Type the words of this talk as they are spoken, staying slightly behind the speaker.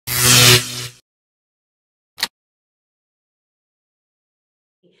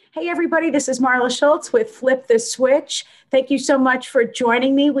Hey, everybody, this is Marla Schultz with Flip the Switch. Thank you so much for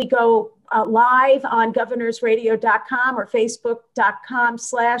joining me. We go live on governorsradio.com or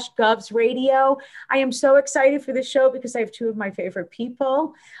facebook.com/govsradio. I am so excited for this show because I have two of my favorite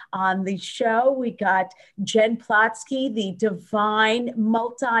people on the show. We got Jenn Plotzke, the divine,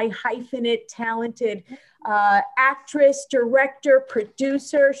 multi-hyphenate, talented actress, director,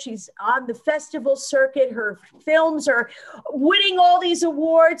 producer. She's on the festival circuit. Her films are winning all these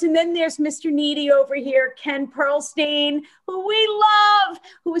awards. And then there's Mr. Needy over here, Ken Perlstein, who we love,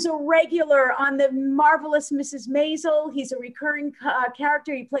 who is a regular on the marvelous Mrs. MAISEL. He's a recurring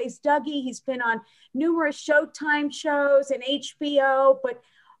character. He plays Dougie. He's been on numerous Showtime shows and HBO. But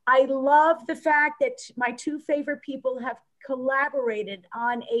I love the fact that my two favorite people have collaborated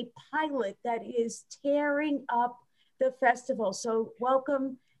on a pilot that is tearing up the festival. So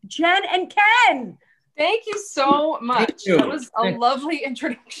welcome, Jenn and Ken. Thank you so much. That was a lovely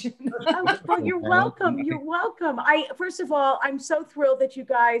introduction. Well, you're welcome. You're welcome. First of all, I'm so thrilled that you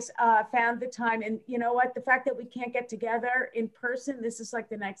guys found the time. And you know what? The fact that we can't get together in person, this is like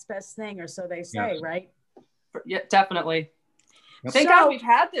the next best thing, or so they say, right? Yeah, definitely. Yep. Thank God we've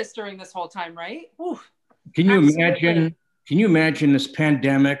had this during this whole time, right? Ooh, can you imagine? Can you imagine this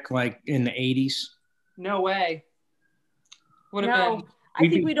pandemic like in the 80s? No way. Would have been. I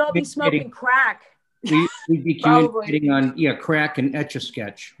think we'd all be smoking crack. We'd be communicating on crack and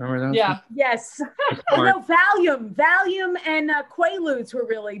Etch-a-Sketch. Remember those? Yeah. Yes. Oh, no, Valium and Quaaludes were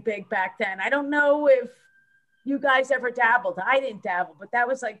really big back then. I don't know if you guys ever dabbled. I didn't dabble, but that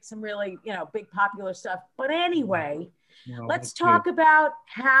was like some really, big popular stuff. But anyway, let's talk about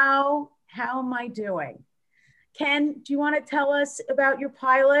how am I doing? Ken, do you want to tell us about your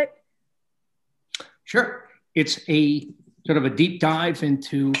pilot? Sure. It's a sort of a deep dive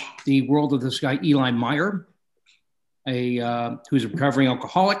into the world of this guy, Eli Meyer, who's a recovering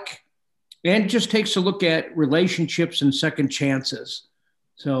alcoholic, and just takes a look at relationships and second chances.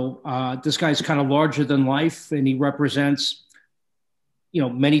 So this guy's kind of larger than life, and he represents,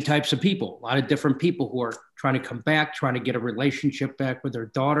 many types of people, a lot of different people who are trying to come back, trying to get a relationship back with their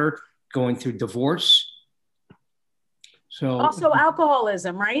daughter, going through divorce. So also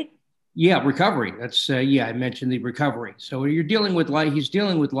alcoholism, right? Yeah, recovery. That's I mentioned the recovery. So you're dealing with life. He's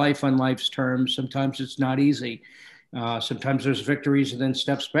dealing with life on life's terms. Sometimes it's not easy. Sometimes there's victories and then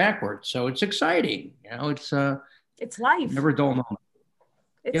steps backwards. So it's exciting. It's life. Never a dull moment.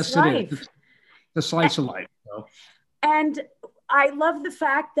 It's life. It is. It's a slice of life. So. And I love the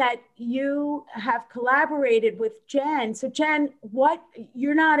fact that you have collaborated with Jenn. So Jenn,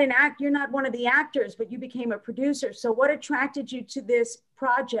 you're not one of the actors, but you became a producer. So what attracted you to this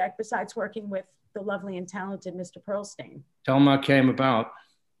project besides working with the lovely and talented Mr. Perlstein? Tell them how it came about.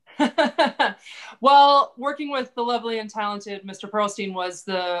 Well, working with the lovely and talented Mr. Perlstein was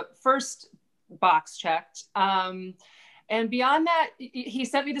the first box checked. And beyond that, he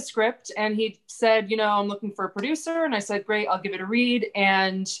sent me the script and he said, I'm looking for a producer. And I said, great, I'll give it a read.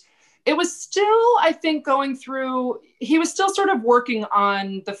 And it was still, I think, he was still sort of working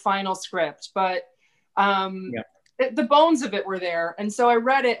on the final script, but the bones of it were there. And so I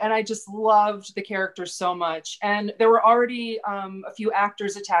read it and I just loved the character so much. And there were already a few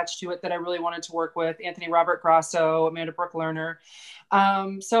actors attached to it that I really wanted to work with: Anthony Robert Grasso, Amanda Brooke Lerner.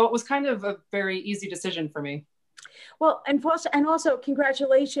 So it was kind of a very easy decision for me. Well, and also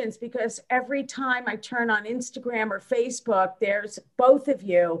congratulations, because every time I turn on Instagram or Facebook, there's both of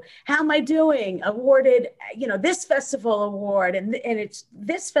you. How am I doing? Awarded, this festival award, and it's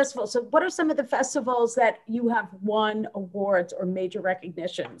this festival. So what are some of the festivals that you have won awards or major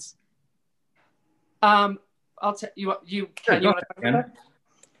recognitions? I'll tell you. You want to talk about that?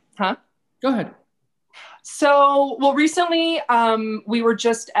 Huh? Go ahead. So, recently we were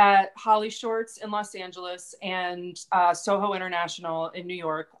just at Holly Shorts in Los Angeles and Soho International in New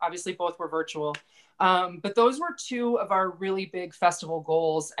York. Obviously, both were virtual. But those were two of our really big festival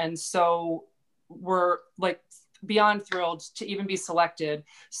goals. And so we're like beyond thrilled to even be selected.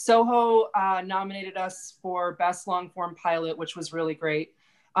 Soho nominated us for Best Long Form Pilot, which was really great.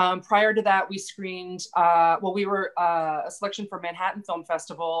 Prior to that, we screened, we were a selection for Manhattan Film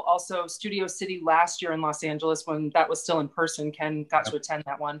Festival, also Studio City last year in Los Angeles when that was still in person. Ken got to attend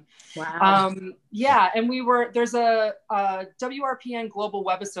that one. Wow. And there's a WRPN Global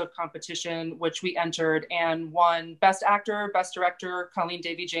Webisode competition, which we entered and won Best Actor, Best Director, Colleen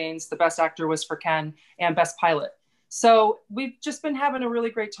Davy-Janes. The Best Actor was for Ken, and Best Pilot. So we've just been having a really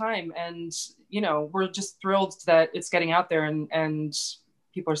great time, and, we're just thrilled that it's getting out there and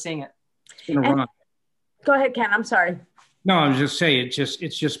people are seeing it. It's been a ride. Go ahead, Ken. I'm sorry. No, I was just saying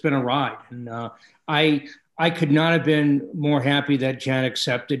it's just been a ride, and I I could not have been more happy that Jen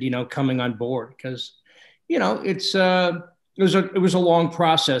accepted, coming on board, because, it was a long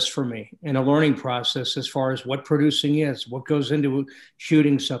process for me, and a learning process as far as what producing is, what goes into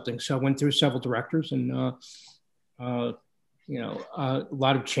shooting something. So I went through several directors, and a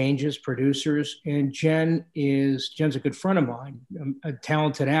lot of changes, producers, and Jen's a good friend of mine, a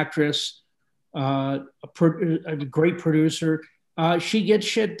talented actress, a great producer. She gets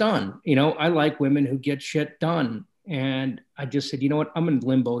shit done. I like women who get shit done. And I just said, you know what? I'm in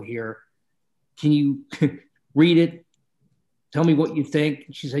limbo here. Can you read it? Tell me what you think.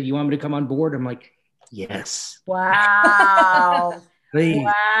 She said, you want me to come on board? I'm like, yes. Wow. Please.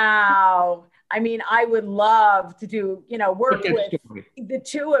 Wow. I mean, I would love to do, work with the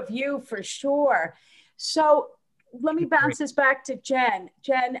two of you for sure. So let me bounce this back to Jenn.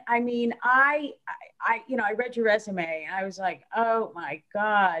 Jenn, I mean, I read your resume and I was like, oh my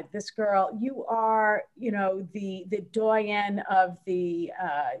God, this girl, you are, the doyen of the,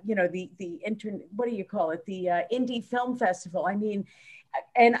 what do you call it? The Indie Film Festival. I mean,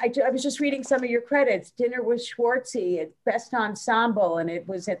 and I was just reading some of your credits. Dinner with Schwartzy at Best Ensemble, and it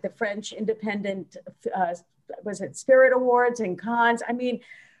was at the French Independent, was it Spirit Awards and Cannes? I mean,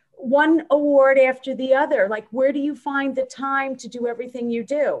 one award after the other. Like, where do you find the time to do everything you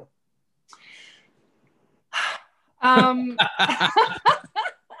do? And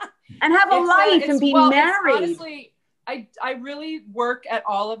have a life and be married. Honestly, I really work at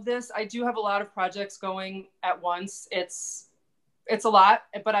all of this. I do have a lot of projects going at once. It's a lot,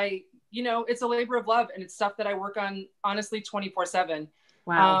 but it's a labor of love, and it's stuff that I work on honestly 24/7.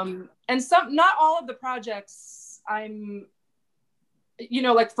 Wow. And not all of the projects I'm,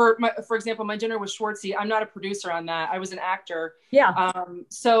 like for example, my Dinner with Schwartzy, I'm not a producer on that. I was an actor. Yeah.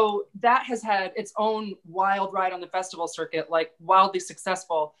 So that has had its own wild ride on the festival circuit, like wildly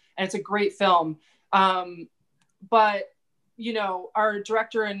successful. And it's a great film. But, our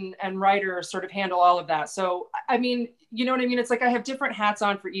director and writer sort of handle all of that. So, I mean, you know what I mean? It's like I have different hats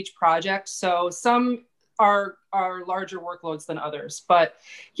on for each project. So some are larger workloads than others. But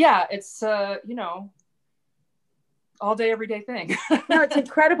yeah, it's, all day, every day thing. No, it's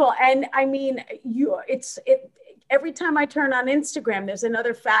incredible. And I mean, every time I turn on Instagram, there's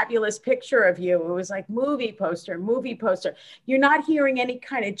another fabulous picture of you. It was like movie poster. You're not hearing any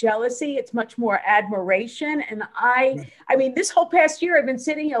kind of jealousy. It's much more admiration. And I mean, this whole past year, I've been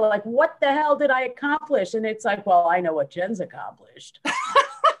sitting here like, what the hell did I accomplish? And it's like, well, I know what Jen's accomplished.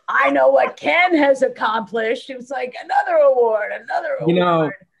 I know what Ken has accomplished. It was like another award.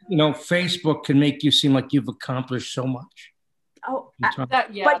 Facebook can make you seem like you've accomplished so much. Oh,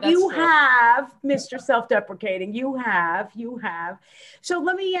 but you have, Mr. Self-Deprecating, you have. So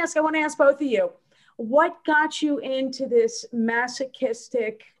let me ask, I want to ask both of you, what got you into this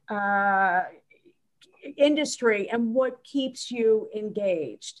masochistic industry, and what keeps you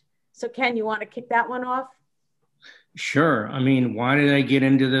engaged? So Ken, you want to kick that one off? Sure. I mean, why did I get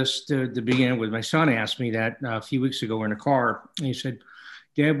into this to begin with? My son asked me that a few weeks ago in a car, and he said,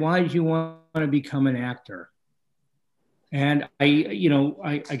 Dad, why did you want to become an actor? And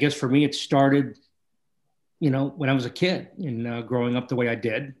I guess for me, it started, when I was a kid and growing up the way I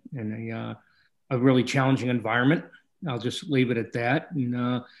did in a really challenging environment. I'll just leave it at that.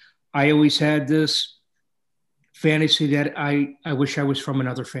 And I always had this fantasy that I wish I was from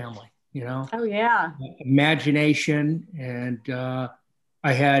another family, Oh, yeah. Imagination. And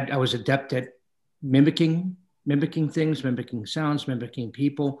I was adept at mimicking things, mimicking sounds, mimicking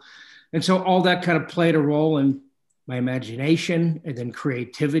people. And so all that kind of played a role in my imagination, and then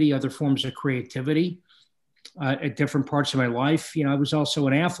creativity, other forms of creativity at different parts of my life. I was also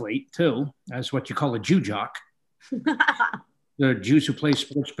an athlete too, as what you call a Jew jock. The Jews who play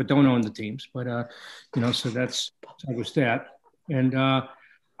sports but don't own the teams. But, so I was that. And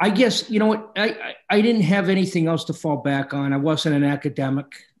I guess, I didn't have anything else to fall back on. I wasn't an academic.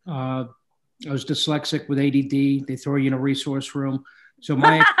 I was dyslexic with ADD. They throw you in a resource room. So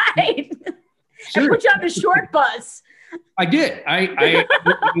my I put you on the short bus. I did. I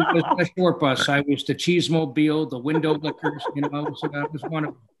was on a short bus. I was the cheesemobile, the window lickers. I was one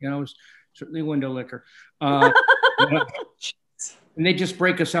of them. I was certainly a window licker. And they just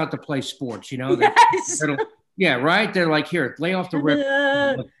break us out to play sports. Yes. Yeah, right. They're like, here, lay off the rip.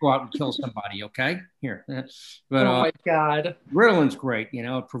 Let's go out and kill somebody. Okay, here. But oh my God, Ritalin's great.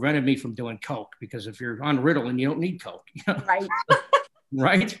 It prevented me from doing coke, because if you're on Ritalin, you don't need coke. Right.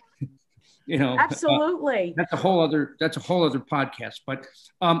 Right. Absolutely. That's a whole other podcast. But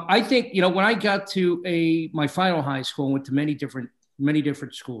I think, when I got to my final high school, I went to many different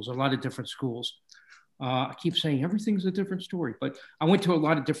schools, a lot of different schools. I keep saying everything's a different story, but I went to a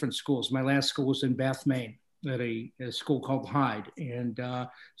lot of different schools. My last school was in Bath, Maine. at a school called Hyde, and was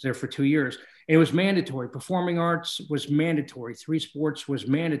there for 2 years. And it was mandatory. Performing arts was mandatory. 3 sports was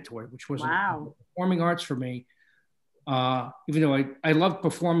mandatory, which wasn't performing arts for me. Even though I loved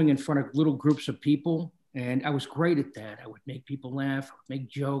performing in front of little groups of people, and I was great at that. I would make people laugh, make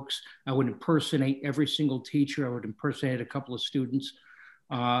jokes. I would impersonate every single teacher. I would impersonate a couple of students.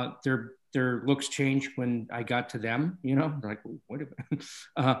 Their looks changed when I got to them, you know, like, wait a minute.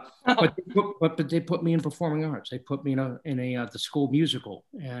 But they put me in performing arts. They put me in the school musical,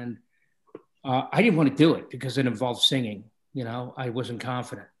 and I didn't want to do it because it involved singing. You know, I wasn't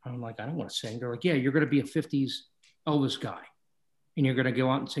confident. I'm like, I don't want to sing. They're like, yeah, you're going to be a 50s Elvis guy, and you're going to go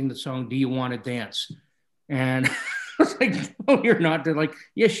out and sing the song, Do You Want to Dance? And I was like, no, you're not. They're like,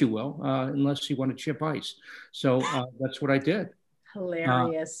 yes, you will, unless you want to chip ice. So that's what I did.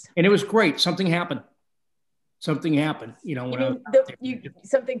 Hilarious. And it was great. Something happened. You know, when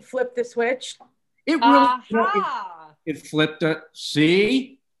something flipped the switch? It really, it flipped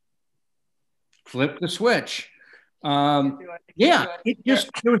flipped the switch. Yeah,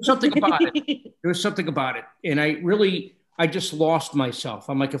 there was something about it. There was something about it. And I just lost myself.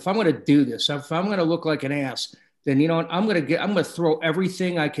 I'm like, if I'm going to do this, if I'm going to look like an ass, then, you know what, I'm going to throw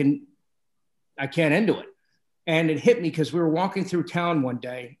everything I can into it. And it hit me because we were walking through town one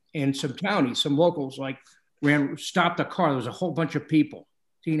day, and some locals like stopped a car. There was a whole bunch of people,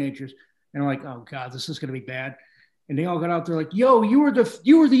 teenagers. And I'm like, oh God, this is going to be bad. And they all got out there like, yo, you were the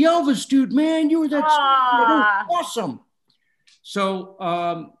Elvis dude, man. You were that awesome. So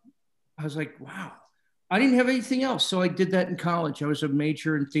I was like, wow. I didn't have anything else. So I did that in college. I was a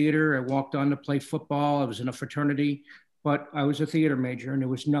major in theater. I walked on to play football. I was in a fraternity, but I was a theater major, and there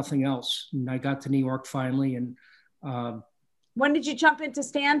was nothing else. And I got to New York finally. And when did you jump into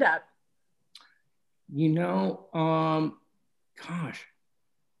stand-up? You know, gosh,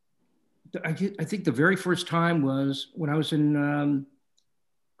 I think the very first time was when I was in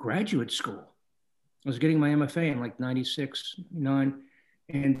graduate school. I was getting my MFA in like 96, 99.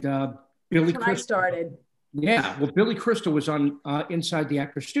 And Billy Crystal. I started. Yeah, well, Billy Crystal was on inside the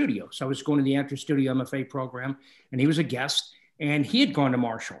actor studio. So I was going to the actor studio MFA program, and he was a guest, and he had gone to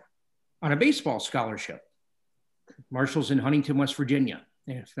Marshall on a baseball scholarship. Marshall's in Huntington, West Virginia,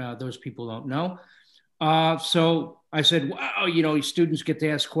 if those people don't know. So I said, wow, you know, students get to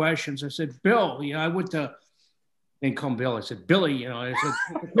ask questions. I said, Bill, you know, I went to, they didn't call him Bill. I said, Billy, you know, I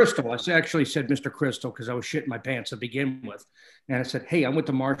said, Crystal. I actually said Mr. Crystal because I was shitting my pants to begin with. And I said, hey, I went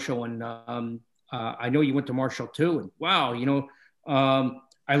to Marshall, and I know you went to Marshall too. And wow, you know,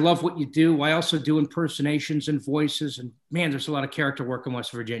 I love what you do. I also do impersonations and voices. And man, there's a lot of character work in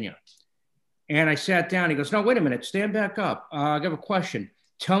West Virginia. And I sat down. He goes, no, wait a minute. Stand back up. I have a question.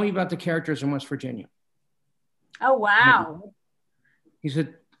 Tell me about the characters in West Virginia. Oh, wow. He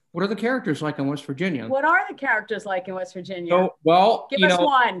said, what are the characters like in West Virginia? What are the characters like in West Virginia? So, well, give us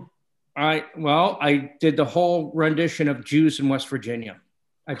one. I did the whole rendition of Jews in West Virginia.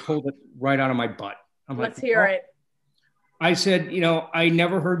 I pulled it right out of my butt. Let's hear it. I said, you know, I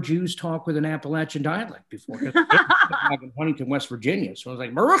never heard Jews talk with an Appalachian dialect before. Back in Huntington, West Virginia. So I was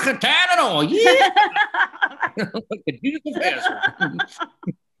like, Marucha Tanano, yeah. Like the Jews of Hazard.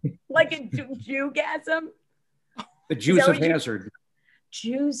 Like a Jewgasm? The Jews of Hazard.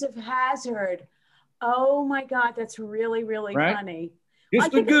 Jews of Hazard. Oh my God, that's really, really funny. It's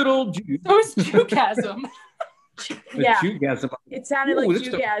the good old Jew. So it's Jewgasm. Yeah. Jewgasm. It sounded like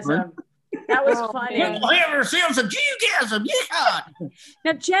Jewgasm. That was funny. Ever since a Jewgasm, yeah.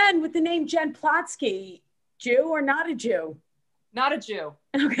 Now, Jenn, with the name Jenn Plotzke, Jew or not a Jew? Not a Jew.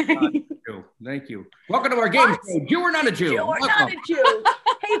 Okay. Not a Jew. Thank you. Welcome to our game show. Jew or not a Jew? Jew or not a Jew?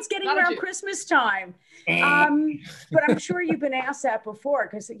 Hey, it's getting around Christmas time. But I'm sure you've been asked that before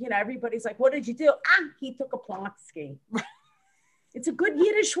because, you know, everybody's like, what did you do? He took a Plotzke. It's a good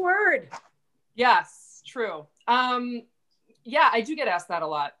Yiddish word. Yes, true. Yeah, I do get asked that a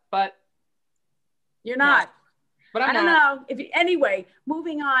lot, but you're not. Yeah. But I don't know. Anyway,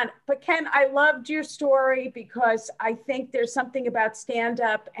 moving on. But Ken, I loved your story because I think there's something about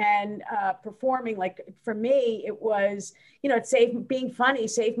stand-up and performing. Like for me, it was, you know, it being funny,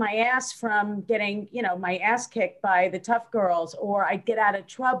 saved my ass from getting, you know, my ass kicked by the tough girls, or I'd get out of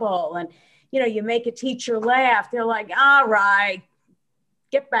trouble. And, you know, you make a teacher laugh. They're like, all right,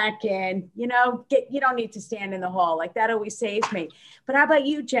 get back in, you know, you don't need to stand in the hall. Like that always saves me. But how about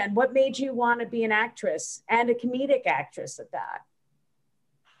you, Jenn? What made you want to be an actress and a comedic actress at that?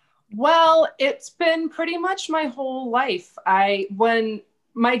 Well, it's been pretty much my whole life. When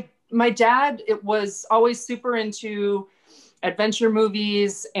my dad, it was always super into adventure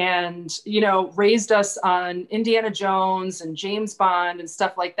movies and, you know, raised us on Indiana Jones and James Bond and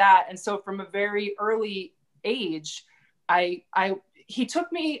stuff like that. And so from a very early age, he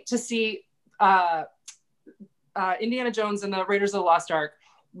took me to see Indiana Jones and the Raiders of the Lost Ark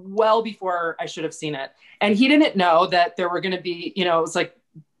well before I should have seen it. And he didn't know that there were going to be, you know, it was like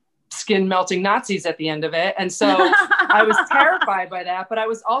skin melting Nazis at the end of it. And so I was terrified by that, but I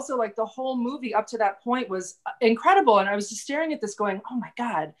was also like, the whole movie up to that point was incredible. And I was just staring at this going, oh my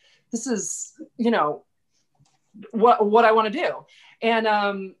God, this is, you know, what I want to do.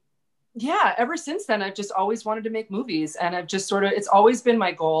 And yeah, ever since then, I've just always wanted to make movies, and I've just sort of, it's always been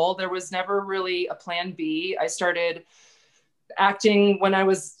my goal. There was never really a plan B. I started acting when I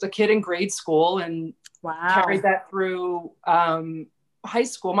was a kid in grade school, and carried that through high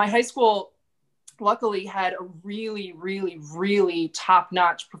school. My high school luckily had a really, really, really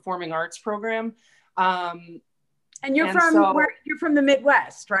top-notch performing arts program. And you're from the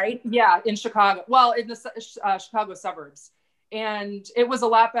Midwest, right? Yeah, in Chicago. Well, in the Chicago suburbs. And it was a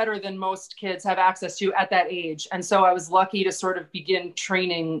lot better than most kids have access to at that age. And so I was lucky to sort of begin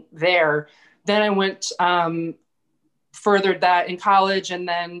training there. Then I went, furthered that in college, and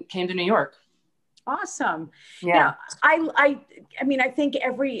then came to New York. Awesome. Yeah. I mean, I think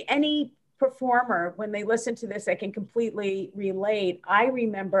any performer, when they listen to this, I can completely relate. I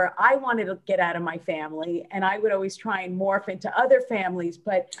remember I wanted to get out of my family, and I would always try and morph into other families.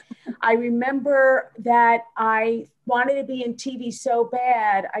 But I remember that I wanted to be in TV so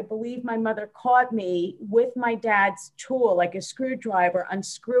bad. I believe my mother caught me with my dad's tool, like a screwdriver,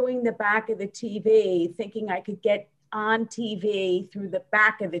 unscrewing the back of the TV, thinking I could get on TV through the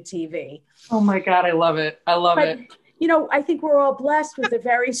back of the TV. Oh my God, I love it. I love it. You know, I think we're all blessed with a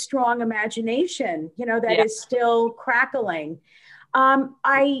very strong imagination, you know, that is still crackling. How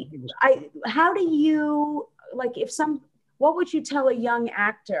do you, like, what would you tell a young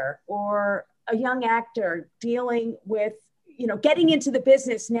actor or a young actor dealing with, you know, getting into the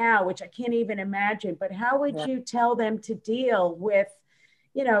business now, which I can't even imagine, but how would you tell them to deal with,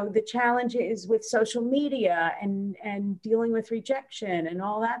 you know, the challenges with social media and dealing with rejection and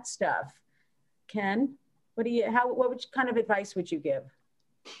all that stuff? Ken, what kind of advice would you give?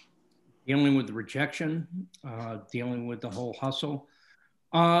 Dealing with the rejection, dealing with the whole hustle.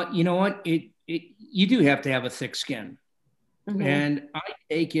 You know what? You do have to have a thick skin. Mm-hmm. And I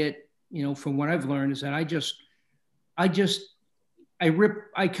take it, you know, from what I've learned is that I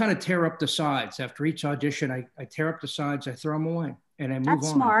kind of tear up the sides. After each audition, I tear up the sides, I throw them away, and I move on. That's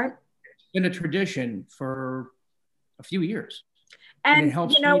smart. It's been a tradition for a few years. And it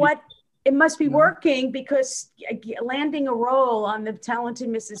helps, you know what? It must be working, because landing a role on the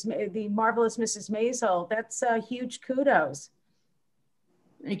talented the marvelous Mrs. Maisel, that's a huge kudos.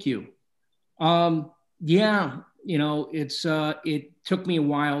 Thank you. Yeah, you know, it took me a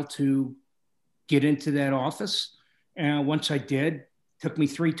while to get into that office. And once I did, it took me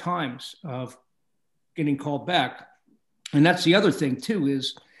 3 times of getting called back. And that's the other thing too,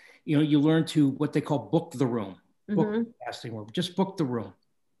 is, you know, you learn to what they call book the room, book the casting room, just book the room.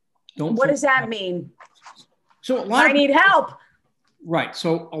 What does that mean? So I need help. Right.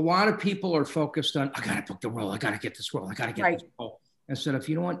 So a lot of people are focused on, I got to book the role. I got to get this role. I got to get this role. Instead of,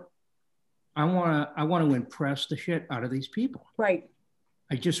 you know what? I want to impress the shit out of these people. Right.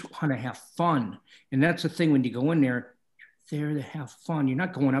 I just want to have fun. And that's the thing, when you go in there, you're there to have fun. You're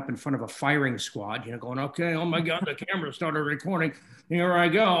not going up in front of a firing squad, you know, going, okay, oh my God, the camera started recording. Here I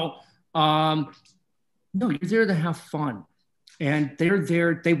go. No, you're there to have fun. And they're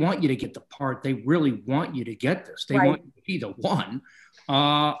there, they want you to get the part. They really want you to get this. They want you to be the one.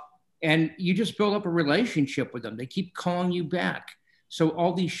 And you just build up a relationship with them. They keep calling you back. So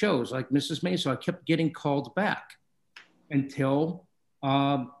all these shows like Mrs. Maisel, I kept getting called back until,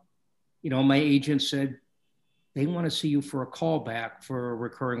 you know, my agent said, they want to see you for a callback for a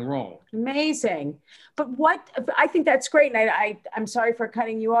recurring role. Amazing. But I think that's great. And I'm sorry for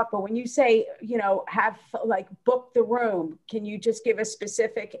cutting you off, but when you say, you know, have like book the room, can you just give a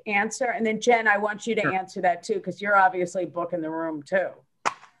specific answer? And then Jen, I want you to answer that too, because you're obviously booking the room too.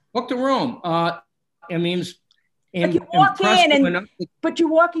 Book the room. It means, like you walk in but you're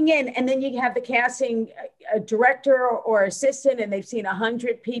walking in, and then you have the casting director or assistant, and they've seen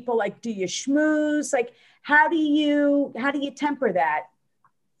 100 people. Like, do you schmooze? Like, how do you temper that?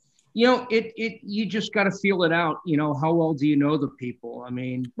 You know, you just got to feel it out. You know, how well do you know the people? I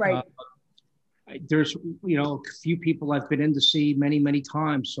mean, there's, you know, a few people I've been in to see many, many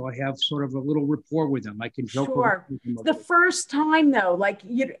times. So I have sort of a little rapport with them. I can joke. Sure. The first time though, like,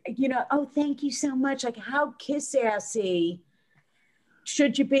 you know, oh, thank you so much. Like, how kiss-assy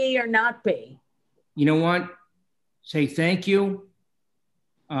should you be or not be? You know what? Say thank you.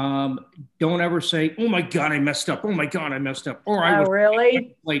 Don't ever say, "Oh my God, I messed up. Oh my God, I messed up." Or I was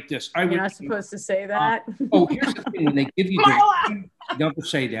really like this. You're not supposed to say that. Here's the thing: when they give you direction, don't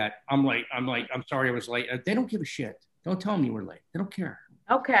say that. I'm sorry I was late. They don't give a shit. Don't tell them you were late. They don't care.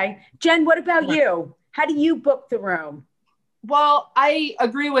 Okay, Jenn, what about you? How do you book the room? Well, I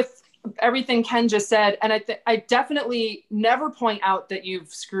agree with everything Ken just said. And I definitely never point out that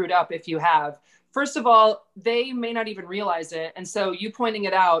you've screwed up if you have. First of all, they may not even realize it. And so you pointing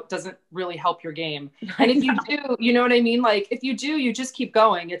it out doesn't really help your game. And if you do, you know what I mean? Like if you do, you just keep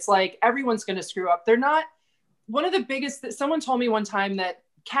going. It's like everyone's going to screw up. They're not one of the biggest that someone told me one time that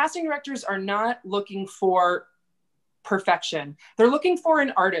casting directors are not looking for perfection. They're looking for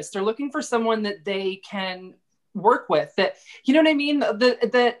an artist. They're looking for someone that they can work with, that, you know what I mean?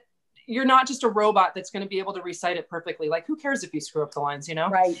 That you're not just a robot that's going to be able to recite it perfectly. Like who cares if you screw up the lines, you know?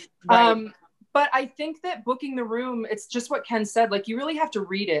 Right. But I think that booking the room, it's just what Ken said, like you really have to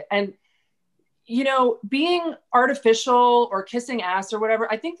read it. And, you know, being artificial or kissing ass or whatever,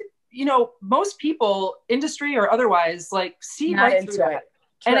 I think, you know, most people, industry or otherwise, like see Not right through that.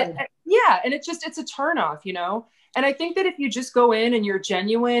 And it's a turn off, you know? And I think that if you just go in and you're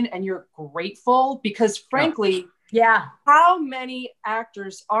genuine and you're grateful, because frankly, how many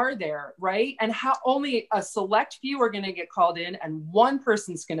actors are there, right? And how only a select few are going to get called in and one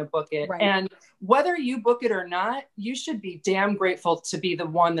person's going to book it. Right. And whether you book it or not, you should be damn grateful to be the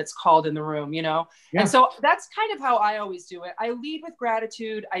one that's called in the room, you know? Yeah. And so that's kind of how I always do it. I lead with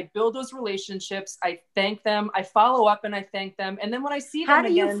gratitude. I build those relationships. I thank them. I follow up and I thank them. And then when I see them again, how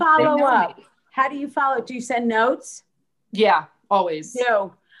do you follow up? How do you follow? Do you send notes? Yeah, always.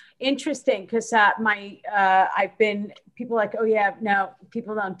 No. Interesting, because I've been people like, oh yeah, no,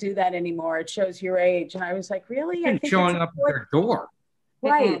 people don't do that anymore. It shows your age, and I was like, really? I think showing up at their door,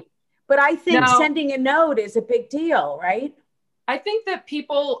 right? Mm-hmm. But I think sending a note is a big deal, right? I think that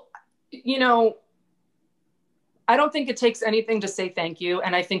people, you know, I don't think it takes anything to say thank you,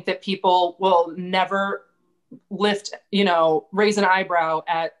 and I think that people will never lift, you know, raise an eyebrow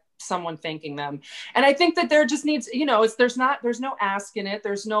at someone thanking them. And I think that there just needs, you know, there's no ask in it.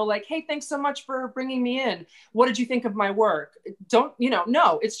 There's no like, hey, thanks so much for bringing me in. What did you think of my work? Don't, you know,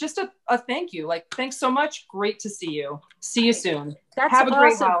 no, it's just a thank you. Like, thanks so much. Great to see you. See you soon. Have a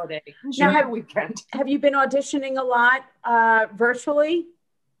great holiday. Enjoy your weekend. Have you been auditioning a lot virtually?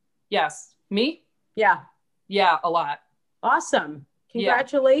 Yes. Me? Yeah. Yeah, a lot. Awesome.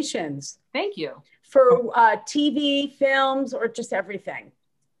 Congratulations. Yeah. Thank you. For TV, films, or just everything?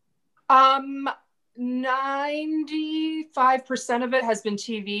 95% of it has been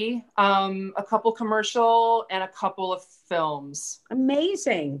TV, a couple commercial and a couple of films.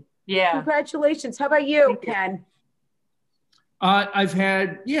 Amazing. Yeah. Congratulations. How about you, Ken? I've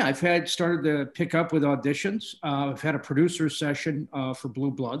started to pick up with auditions. I've had a producer session for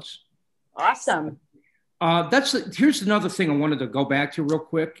Blue Bloods. Awesome. Here's another thing I wanted to go back to real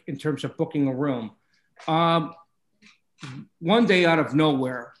quick in terms of booking a room. One day out of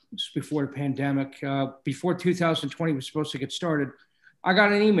nowhere, before the pandemic, before 2020 was supposed to get started, I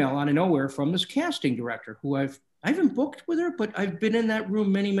got an email out of nowhere from this casting director who I haven't booked with her, but I've been in that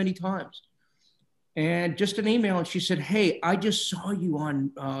room many, many times. And just an email, and she said, hey, I just saw you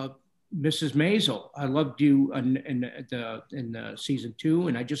on Mrs. MAISEL. I loved you in season 2,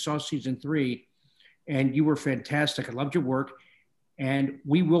 and I just saw season 3, and you were fantastic. I loved your work, and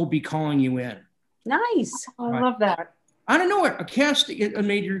we will be calling you in. Nice. I love that. I don't know, a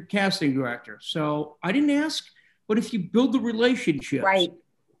major casting director. So I didn't ask, but if you build the relationships. Right.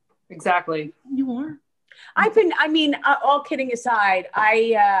 Exactly. You are. All kidding aside,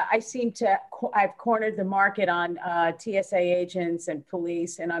 I've cornered the market on TSA agents and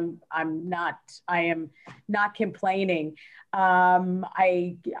police, and I am not complaining.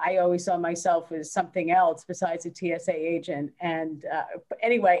 I always saw myself as something else besides a TSA agent. And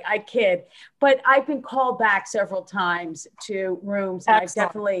anyway, I kid, but I've been called back several times to rooms. And I've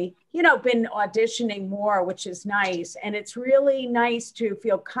definitely, been auditioning more, which is nice. And it's really nice to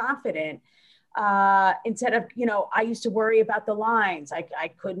feel confident instead of, I used to worry about the lines. I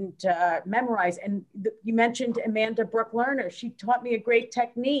couldn't memorize. And you mentioned Amanda Brooke Lerner. She taught me a great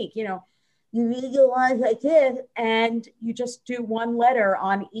technique, you read the lines like this, and you just do one letter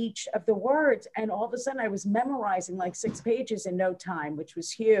on each of the words. And all of a sudden I was memorizing like 6 pages in no time, which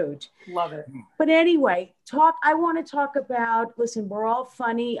was huge. Love it. But anyway, I want to talk about, listen, we're all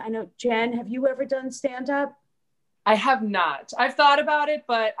funny. I know, Jenn, have you ever done stand-up? I have not. I've thought about it,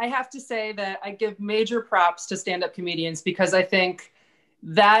 but I have to say that I give major props to stand-up comedians, because I think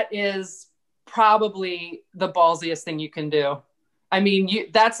that is probably the ballsiest thing you can do. I mean,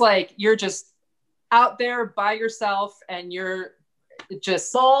 that's like, you're just out there by yourself and you're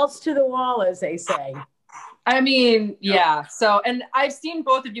just balls to the wall, as they say. I mean, yeah. So, and I've seen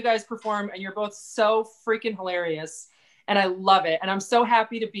both of you guys perform, and you're both so freaking hilarious, and I love it. And I'm so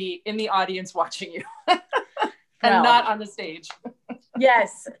happy to be in the audience watching you and not on the stage.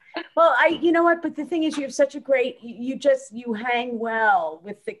 Yes. Well, you know what, but the thing is, you have such a great, you hang well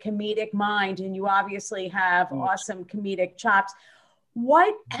with the comedic mind, and you obviously have awesome comedic chops.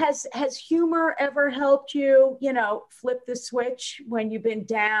 What has humor ever helped you, flip the switch when you've been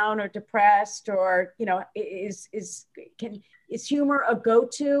down or depressed, or, is humor a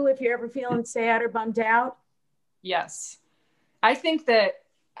go-to if you're ever feeling sad or bummed out? Yes. I think that,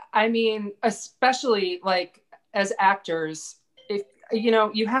 I mean, especially like as actors, if,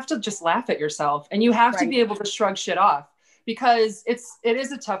 you have to just laugh at yourself, and you have to be able to shrug shit off, because it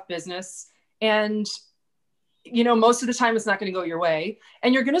is a tough business, and most of the time it's not going to go your way,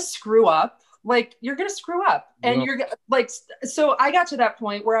 and you're going to screw up. Like, you're going to screw up, and you're like, so I got to that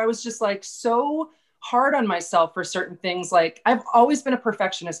point where I was just like so hard on myself for certain things. Like, I've always been a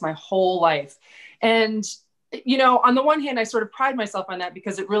perfectionist my whole life. And, on the one hand, I sort of pride myself on that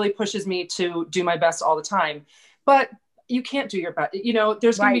because it really pushes me to do my best all the time, but you can't do your best.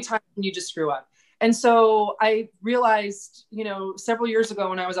 There's going to be times when you just screw up. And so I realized, several years ago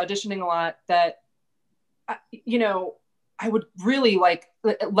when I was auditioning a lot, that I would really like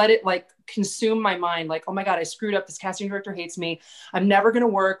let it like consume my mind. Like, oh my God, I screwed up. This casting director hates me. I'm never going to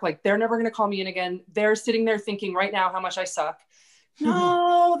work. Like, they're never going to call me in again. They're sitting there thinking right now how much I suck.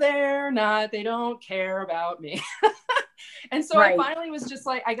 No, they're not. They don't care about me. And so I finally was just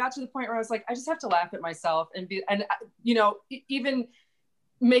like, I got to the point where I was like, I just have to laugh at myself and even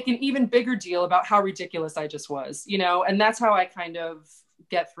make an even bigger deal about how ridiculous I just was, and that's how I kind of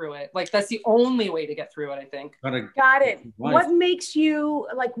get through it. Like, that's the only way to get through it, I think. Got it. What makes you,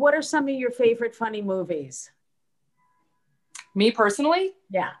 like, what are some of your favorite funny movies? Me personally?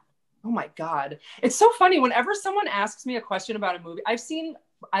 Yeah. Oh my God. It's so funny. Whenever someone asks me a question about a movie, I've seen,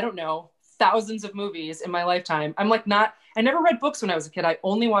 I don't know, thousands of movies in my lifetime. I'm like, I never read books when I was a kid. I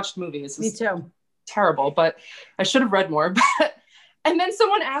only watched movies. Me too. Terrible, but I should have read more. And then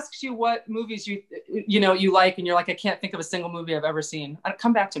someone asks you what movies you like, and you're like, I can't think of a single movie I've ever seen.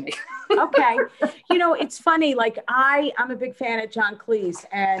 Come back to me. Okay. It's funny. Like, I'm a big fan of John Cleese,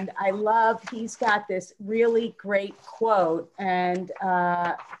 and he's got this really great quote, and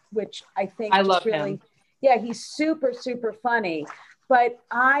which I think I love him. Yeah, he's super, super funny. But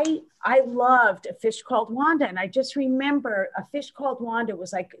I loved A Fish Called Wanda. And I just remember A Fish Called Wanda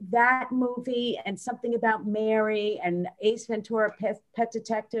was like that movie, and Something About Mary, and Ace Ventura, Pet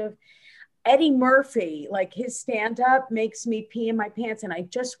Detective. Eddie Murphy, like, his stand-up makes me pee in my pants. And I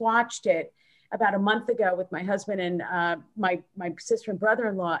just watched it about a month ago with my husband and my sister and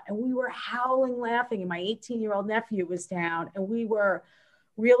brother-in-law. And we were howling laughing. And my 18-year-old nephew was down, and we were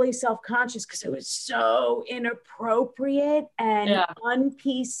really self-conscious because it was so inappropriate and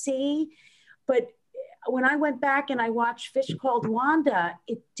un-PC. But when I went back and I watched Fish Called Wanda,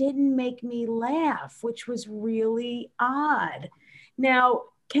 it didn't make me laugh, which was really odd. Now,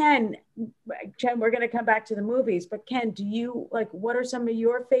 Jen, we're going to come back to the movies, but Ken, do you, like, what are some of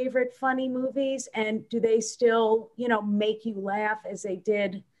your favorite funny movies, and do they still, make you laugh as they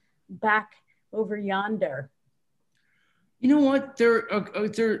did back over yonder? You know what?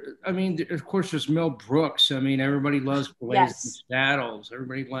 I mean, of course, there's Mel Brooks. I mean, everybody loves Blazing Saddles.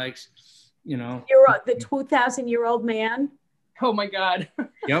 Everybody likes, You're the 2,000-year-old man. Oh my God.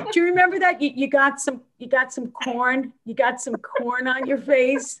 Yep. Do you remember that? You got some corn. You got some corn on your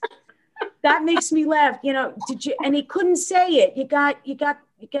face. That makes me laugh. Did you? And he couldn't say it. You got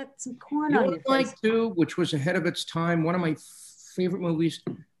some corn on your face. Like, too, which was ahead of its time. One of my favorite movies,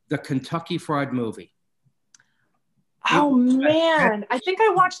 the Kentucky Fried Movie. Oh man, I think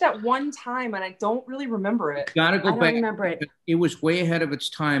I watched that one time and I don't really remember it. Gotta go back. I don't remember it. It was way ahead of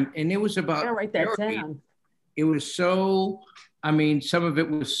its time, and it was about. I'll write that down. It was so. I mean, some of it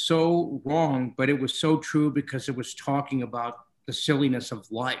was so wrong, but it was so true because it was talking about the silliness of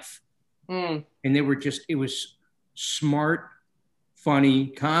life, and it was smart, funny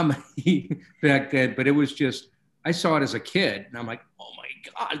comedy back then. But it was just, I saw it as a kid, and I'm like, oh my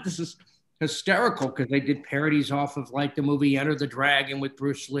God, this is hysterical, because they did parodies off of, like, the movie Enter the Dragon with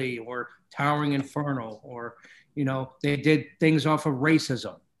Bruce Lee, or Towering Inferno, or they did things off of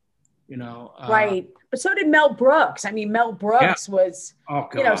racism, right. But so did Mel Brooks. I mean, Mel Brooks was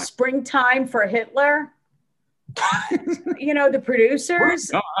Springtime for Hitler. The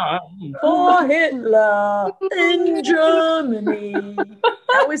Producers. For Hitler in Germany.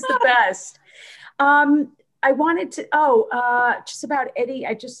 That was the best. I wanted to, just about Eddie.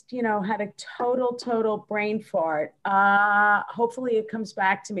 I just, had a total brain fart. Hopefully it comes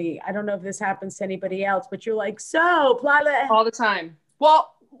back to me. I don't know if this happens to anybody else, but you're like, so, blah, blah. All the time.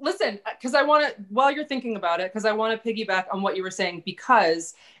 Well, listen, because I want to, while you're thinking about it, because I want to piggyback on what you were saying,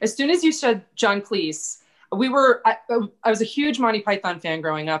 because as soon as you said John Cleese, I was a huge Monty Python fan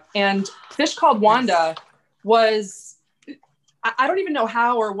growing up, and Fish Called Wanda was, I don't even know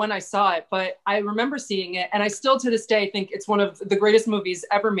how or when I saw it, but I remember seeing it, and I still to this day think it's one of the greatest movies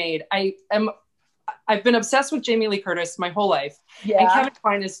ever made. I've been obsessed with Jamie Lee Curtis my whole life, and Kevin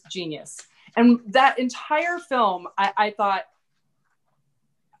Kline is genius. And that entire film, I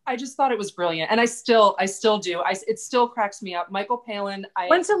just thought it was brilliant, and I still do. It still cracks me up. Michael Palin.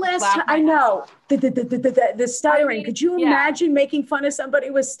 When's the last time? I know the stuttering. I mean, could you imagine making fun of somebody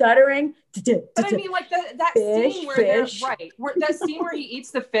with stuttering? But I mean, like that scene where that scene where he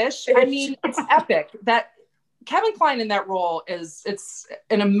eats the fish. I mean, it's epic. That Kevin Kline in that role it's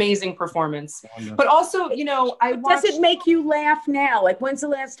an amazing performance. But also, does it make you laugh now? Like, when's the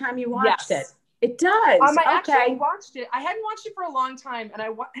last time you watched it? It does. I actually watched it. I hadn't watched it for a long time,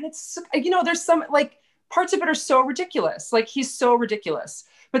 and it's there's some like parts of it are so ridiculous. Like, he's so ridiculous.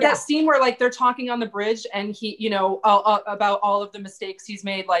 But that scene where like they're talking on the bridge, and he about all of the mistakes he's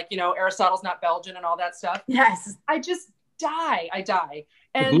made, like Aristotle's not Belgian and all that stuff. Yes, I just die.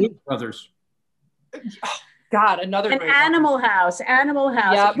 And the Blues Brothers. Oh, God, another great Animal House. Yep.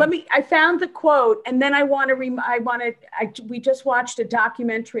 I found the quote, and then we just watched a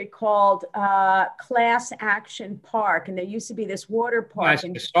documentary called Class Action Park, and there used to be this water park.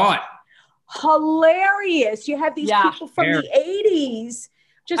 I saw it. Hilarious. You have these people from the 80s.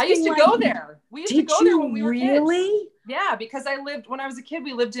 I used to go there. We used to go there when we were really? Kids. Yeah, because when I was a kid,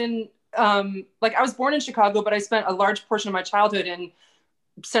 we lived in, I was born in Chicago, but I spent a large portion of my childhood in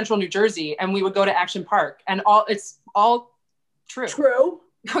central New Jersey, and we would go to Action Park, and it's all true.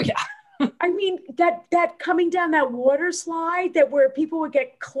 Oh yeah. I mean, that coming down that water slide where people would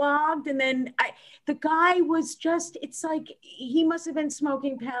get clogged, and then the guy was just, it's like he must have been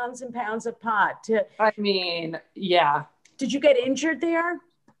smoking pounds and pounds of pot. I mean, yeah. Did you get injured there?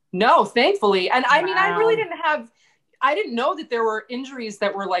 No, thankfully. And I mean, I didn't know that there were injuries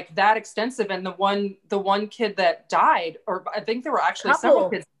that were like that extensive. And the one kid that died, or I think there were actually several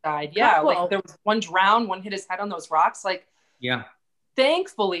kids that died. Yeah. Like there was one drowned, one hit his head on those rocks. Like, yeah,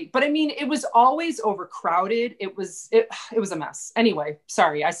 thankfully. But I mean, it was always overcrowded. It was a mess. Anyway,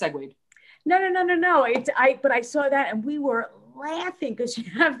 sorry, I segued. No. But I saw that, and we were laughing because you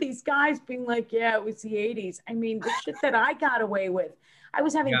have these guys being like, yeah, it was the 80s. I mean, the shit that I got away with. I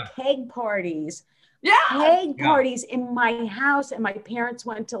was having keg parties. Parties in my house, and my parents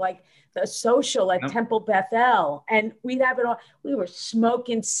went to like the social at Temple Bethel, and we'd have it all. We were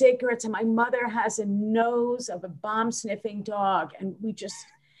smoking cigarettes, and my mother has a nose of a bomb sniffing dog, and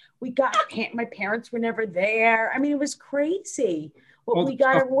my parents were never there. I mean, it was crazy. We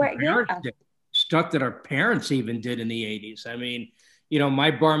got away. Stuff that our parents even did in the 80s. I mean,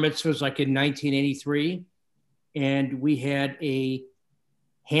 my bar mitzvah was like in 1983, and we had a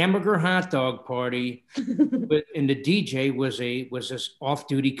hamburger hot dog party, and the DJ was this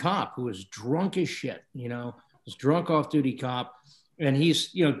off-duty cop who was drunk as shit, this drunk off-duty cop. And he's,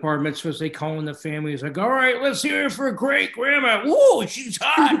 bar mitzvahs, they call in the family. He's like, all right, let's hear it for great grandma. Woo, she's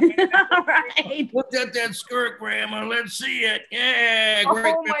hot. All right. Look at that skirt, grandma. Let's see it. Yeah.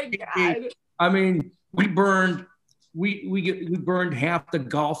 Great. Oh my God. I mean, we burned half the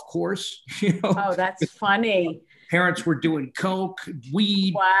golf course. Oh, that's funny. Parents were doing coke,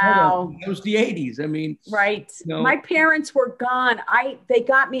 weed. Wow. It was the 80s. I mean, right. My parents were gone. They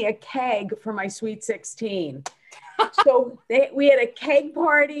got me a keg for my Sweet 16. So we had a keg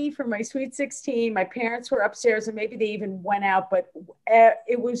party for my Sweet 16. My parents were upstairs, and maybe they even went out, but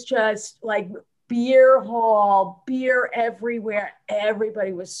it was just like beer hall, beer everywhere.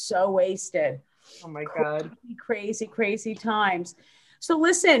 Everybody was so wasted. Oh my God. Crazy times. So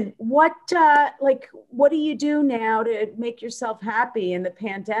listen, what do you do now to make yourself happy in the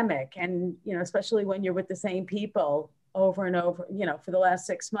pandemic? And, especially when you're with the same people over and over, for the last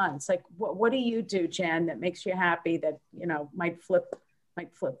 6 months, like what do you do, Jen, that makes you happy that, might flip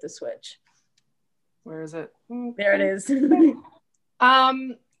the switch? Where is it? There it is.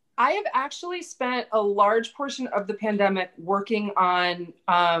 I have actually spent a large portion of the pandemic working on,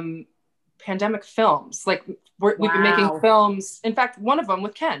 pandemic films. Like we've been making films. In fact, one of them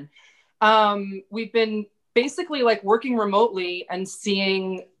with Ken. We've been basically like working remotely and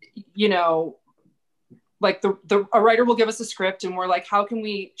seeing, like a writer will give us a script, and we're like, how can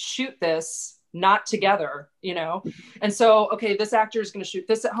we shoot this not together, you know? And so, okay, this actor is going to shoot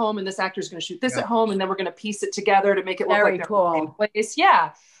this at home and this actor is going to shoot this at home. And then we're going to piece it together to make it look like they're in the same place.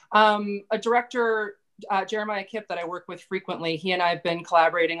 Yeah. A director, Jeremiah Kipp, that I work with frequently, he and I have been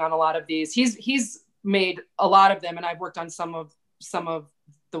collaborating on a lot of these. He's made a lot of them, and I've worked on some of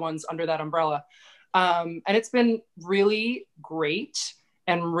the ones under that umbrella. And it's been really great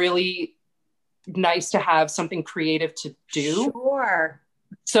and really nice to have something creative to do. Sure.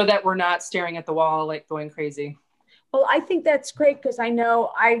 So that we're not staring at the wall, like going crazy. Well, I think that's great, because I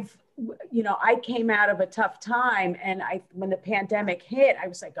know I came out of a tough time, and when the pandemic hit, I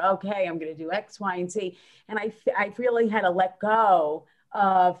was like, okay, I'm going to do X, Y, and Z. And I really had to let go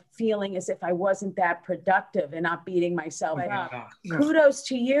of feeling as if I wasn't that productive and not beating myself up. Yeah. Kudos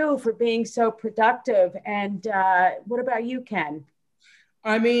to you for being so productive. And what about you, Ken?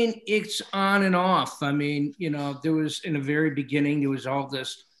 I mean, it's on and off. I mean, there was, in the very beginning, there was all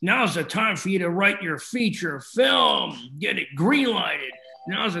this, now's the time for you to write your feature film, get it greenlighted.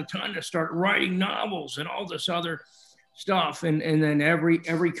 Now's the time to start writing novels and all this other stuff. And then every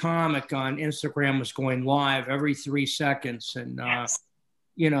comic on Instagram was going live every 3 seconds. And, yes.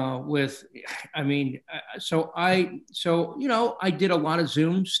 I did a lot of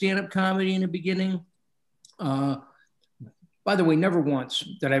Zoom stand-up comedy in the beginning. By the way, never once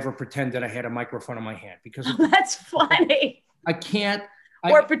did I ever pretend that I had a microphone in my hand, because that's funny. I can't.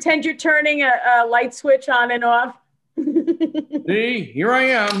 Or pretend you're turning a light switch on and off. See, here I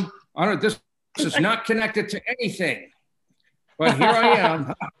am. This is not connected to anything, but here I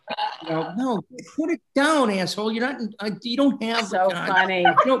am. No, put it down, asshole. You don't have so funny.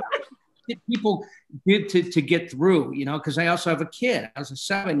 People did to get through, because I also have a kid. I was a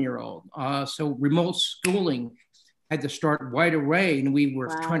 7-year-old, so remote schooling had to start right away, and we were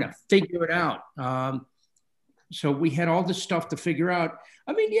trying to figure it out. So we had all this stuff to figure out.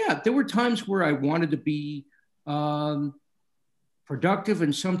 I mean, yeah, there were times where I wanted to be productive,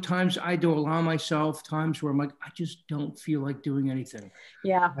 and sometimes I do allow myself times where I'm like, I just don't feel like doing anything.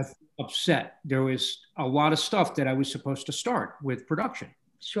 Yeah. I'm upset. There was a lot of stuff that I was supposed to start with production.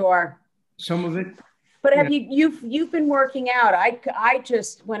 Sure. Some of it. But have you've been working out? I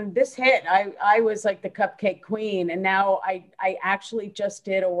just, when this hit, I was like the cupcake queen, and now I actually just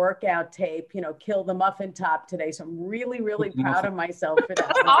did a workout tape, Kill the Muffin Top today. So I'm really, really proud of myself for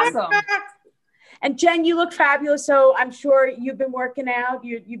that. Awesome. And Jen, you look fabulous. So I'm sure you've been working out.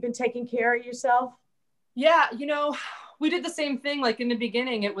 You've been taking care of yourself. Yeah. We did the same thing. Like in the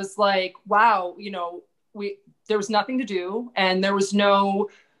beginning, it was like, wow, there was nothing to do, and there was no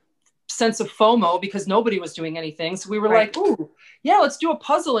sense of FOMO because nobody was doing anything. So we were like, ooh, yeah, let's do a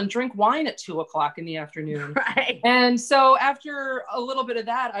puzzle and drink wine at 2:00 in the afternoon. Right. And so after a little bit of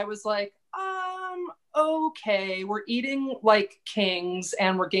that, I was like, okay, we're eating like kings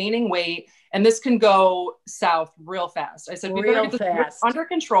and we're gaining weight, and this can go south real fast. I said, we better get this under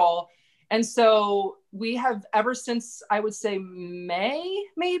control. And so we have, ever since I would say May,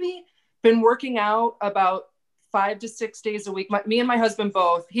 maybe, been working out about 5 to 6 days a week. Me and my husband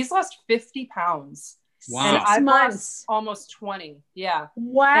both. He's lost 50 pounds. Wow. And I've lost almost 20. Yeah.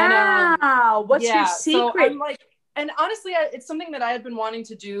 Wow. And, what's your secret? So I'm like, and honestly, it's something that I had been wanting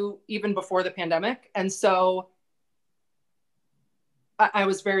to do even before the pandemic. And so I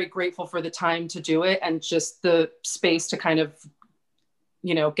was very grateful for the time to do it, and just the space to kind of,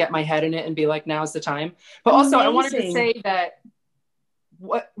 get my head in it and be like, now's the time. But also I wanted to say that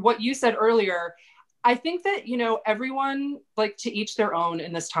what you said earlier, I think that, everyone, like, to each their own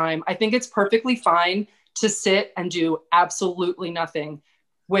in this time. I think it's perfectly fine to sit and do absolutely nothing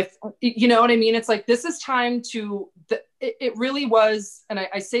with, you know what I mean? It's like, this is time it really was. And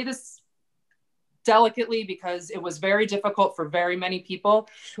I say this delicately because it was very difficult for very many people,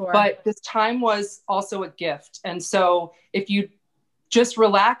 sure. But this time was also a gift. And so if you just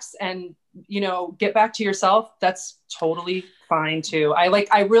relax and, get back to yourself, that's totally fine too.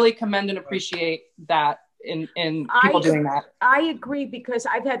 I really commend and appreciate that in people doing that. I agree, because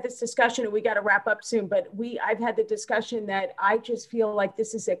I've had this discussion, and we got to wrap up soon, but I've had the discussion that I just feel like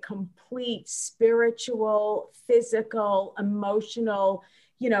this is a complete spiritual, physical, emotional,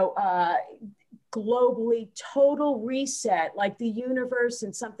 globally total reset. Like the universe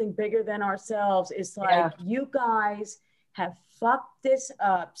and something bigger than ourselves is like, you guys have fucked this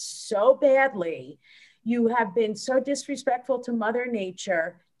up so badly. You have been so disrespectful to Mother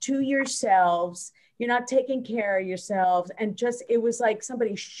Nature, to yourselves. you're not taking care of yourselves. And just, it was like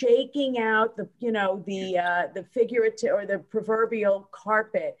somebody shaking out the, you know, the figurative or the proverbial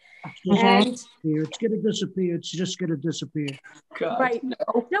carpet. And it's going to disappear. It's just going to disappear. God, right.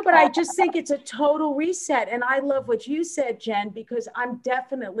 No, but I just think it's a total reset. And I love what you said, Jenn, because I'm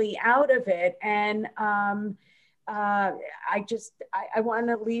definitely out of it. And I want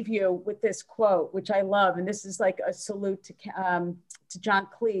to leave you with this quote, which I love. And this is like a salute to John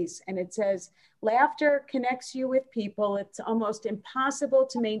Cleese. And it says, laughter connects you with people. It's almost impossible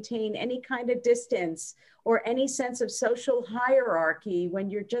to maintain any kind of distance or any sense of social hierarchy when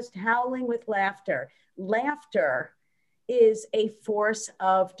you're just howling with laughter. Laughter is a force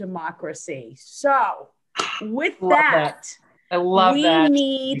of democracy. So with that, I love that. We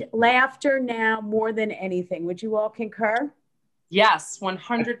need laughter now more than anything. Would you all concur? Yes,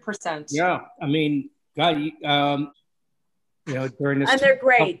 100%. Yeah, I mean, God, you know, during this, and they're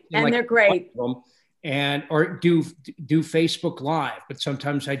great, and like, they're great. And or do Facebook Live, but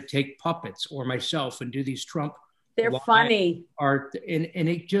sometimes I take puppets or myself and do these Trump. They're funny. Art, and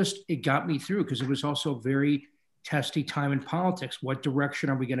it got me through, because it was also very testy time in politics. What direction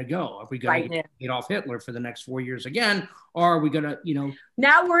are we going to go? Are we going to get Adolf Hitler for the next 4 years again? Or are we going to, you know?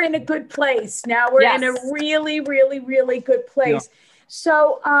 Now we're in a good place. Now we're in a really, really, really good place. Yeah.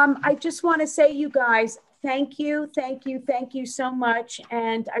 So I just want to say, you guys, thank you so much.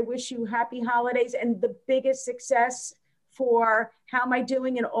 And I wish you happy holidays and the biggest success for How Am I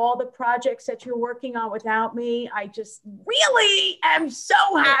Doing and all the projects that you're working on without me. I just really am so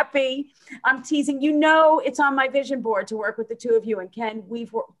happy. I'm teasing. You know, it's on my vision board to work with the two of you. And Ken,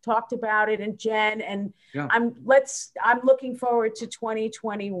 we've talked about it, and Jenn, and I'm looking forward to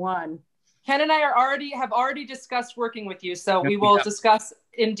 2021. Ken and I have already discussed working with you. So we will discuss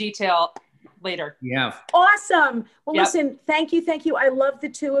in detail later. Yeah. Awesome. Well, listen, thank you. I love the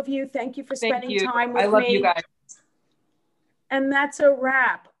two of you. Thank you for spending time with me. I love you guys. And that's a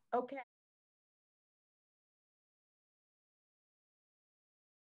wrap. Okay.